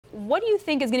What do you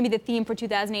think is going to be the theme for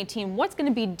 2018? What's going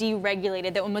to be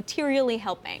deregulated that will materially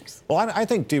help banks? Well, I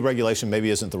think deregulation maybe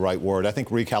isn't the right word. I think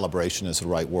recalibration is the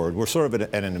right word. We're sort of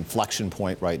at an inflection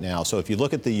point right now. So if you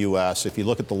look at the U.S., if you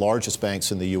look at the largest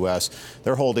banks in the U.S.,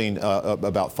 they're holding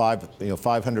about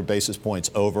 500 basis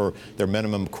points over their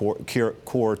minimum core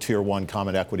Tier 1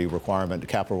 common equity requirement,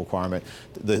 capital requirement.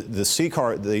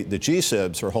 The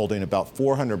G-SIBs are holding about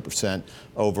 400%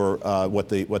 over what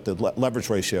the leverage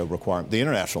ratio requirement, the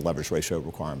international leverage ratio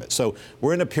requirement. So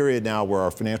we're in a period now where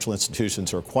our financial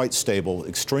institutions are quite stable,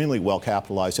 extremely well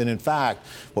capitalized, and in fact,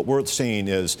 what we're seeing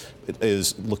is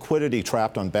liquidity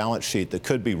trapped on balance sheet that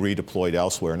could be redeployed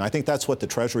elsewhere. And I think that's what the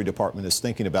Treasury Department is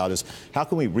thinking about: is how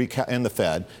can we and the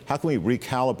Fed, how can we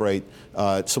recalibrate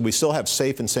so we still have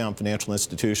safe and sound financial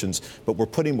institutions, but we're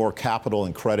putting more capital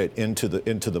and credit into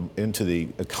the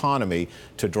economy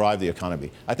to drive the economy.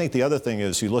 I think the other thing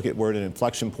is, you look at, we're at an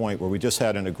inflection point where we just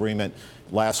had an agreement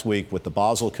last week with the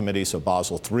Basel Committee, so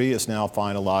Basel III is now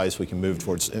finalized. We can move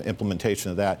towards implementation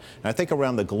of that. And I think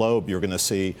around the globe, you're going to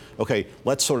see, okay,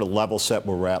 let's sort of level set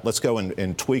where we're at. Let's go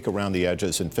and tweak around the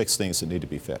edges and fix things that need to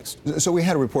be fixed. So we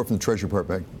had a report from the Treasury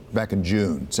Department back in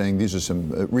June saying these are some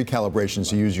recalibrations,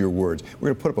 to use your words. We're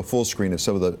going to put up a full screen of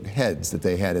some of the heads that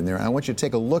they had in there. And I want you to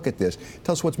take a look at this.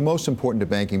 Tell us what's most important to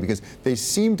banking, because they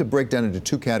seem to break down into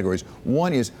two categories.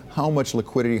 One is how much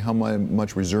liquidity, how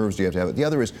much reserves do you have to have. The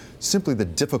other is simply the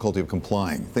difficulty of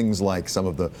complying, things like some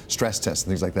of the stress tests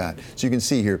and things like that. So you can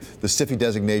see here the SIFI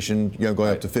designation, going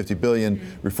up to $50 billion,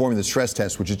 reforming the stress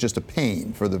test, which is just a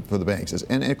pain for the banks,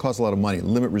 and it costs a lot of money.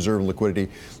 Limit reserve and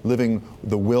liquidity, living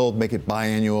the will, make it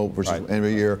biannual versus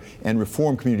every year, and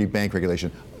reform community bank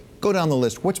regulation. Go down the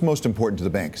list. What's most important to the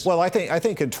banks? Well, I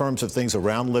think in terms of things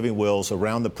around living wills,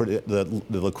 around the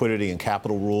liquidity and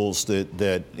capital rules,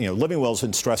 that living wills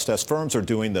and stress test firms are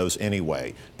doing those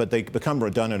anyway, but they become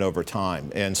redundant over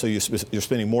time, and so you're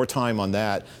spending more time on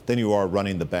that than you are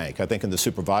running the bank. I think in the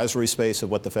supervisory space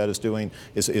of what the Fed is doing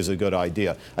is a good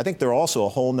idea. I think there are also a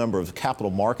whole number of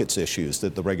capital markets issues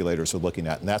that the regulators are looking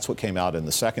at, and that's what came out in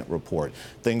the second report.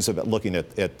 Things about looking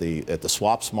at the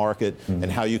swaps market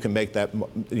and how you can make that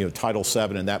Title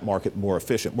VII in that market more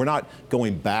efficient. We're not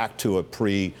going back to a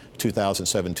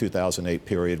pre-2007, 2008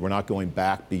 period. We're not going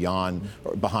back behind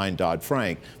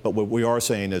Dodd-Frank. But what we are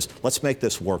saying is, let's make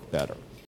this work better.